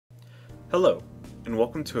Hello, and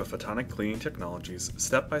welcome to a Photonic Cleaning Technologies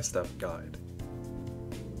step-by-step guide.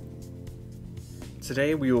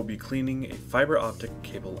 Today we will be cleaning a fiber optic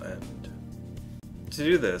cable end. To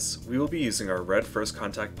do this, we will be using our red first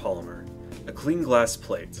contact polymer, a clean glass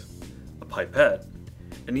plate, a pipette,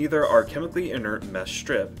 and either our chemically inert mesh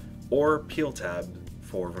strip or peel tab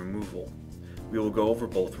for removal. We will go over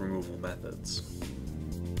both removal methods.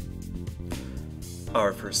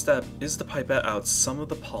 Our first step is to pipette out some of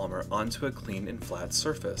the polymer onto a clean and flat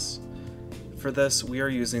surface. For this, we are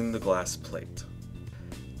using the glass plate.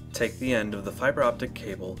 Take the end of the fiber optic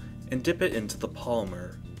cable and dip it into the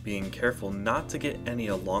polymer, being careful not to get any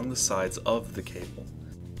along the sides of the cable.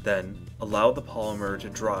 Then, allow the polymer to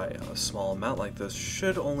dry. A small amount like this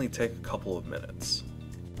should only take a couple of minutes.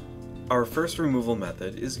 Our first removal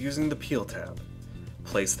method is using the peel tab.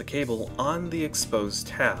 Place the cable on the exposed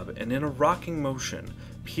tab and in a rocking motion,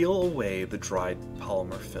 peel away the dried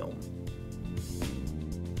polymer film.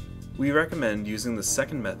 We recommend using the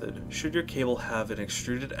second method should your cable have an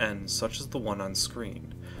extruded end such as the one on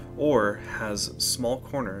screen, or has small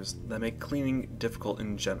corners that make cleaning difficult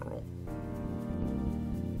in general.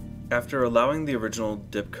 After allowing the original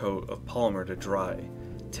dip coat of polymer to dry,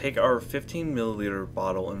 take our 15 ml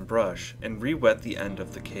bottle and brush and re-wet the end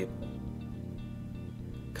of the cable.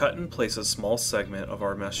 Cut and place a small segment of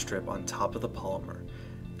our mesh strip on top of the polymer,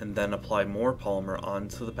 and then apply more polymer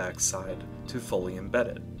onto the back side to fully embed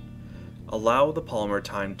it. Allow the polymer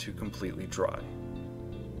time to completely dry.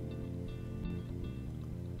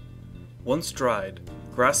 Once dried,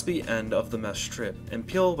 grasp the end of the mesh strip and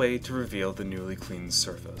peel away to reveal the newly cleaned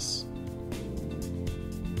surface.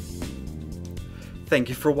 Thank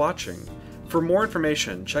you for watching. For more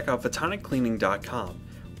information, check out photoniccleaning.com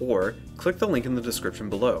or click the link in the description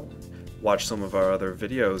below. Watch some of our other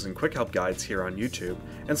videos and quick help guides here on YouTube,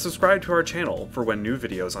 and subscribe to our channel for when new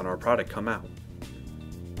videos on our product come out.